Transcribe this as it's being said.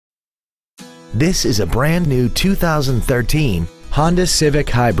This is a brand new 2013 Honda Civic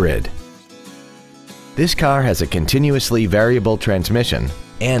Hybrid. This car has a continuously variable transmission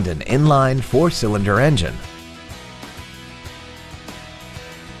and an inline 4-cylinder engine.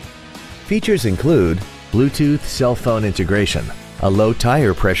 Features include Bluetooth cell phone integration, a low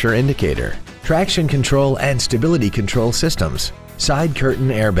tire pressure indicator, traction control and stability control systems, side curtain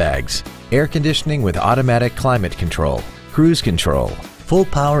airbags, air conditioning with automatic climate control, cruise control, full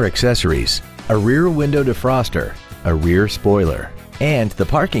power accessories, a rear window defroster, a rear spoiler, and the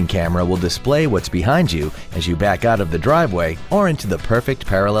parking camera will display what's behind you as you back out of the driveway or into the perfect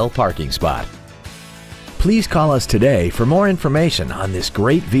parallel parking spot. Please call us today for more information on this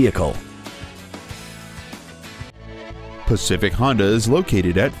great vehicle. Pacific Honda is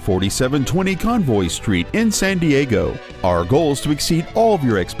located at 4720 Convoy Street in San Diego. Our goal is to exceed all of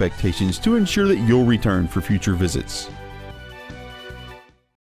your expectations to ensure that you'll return for future visits.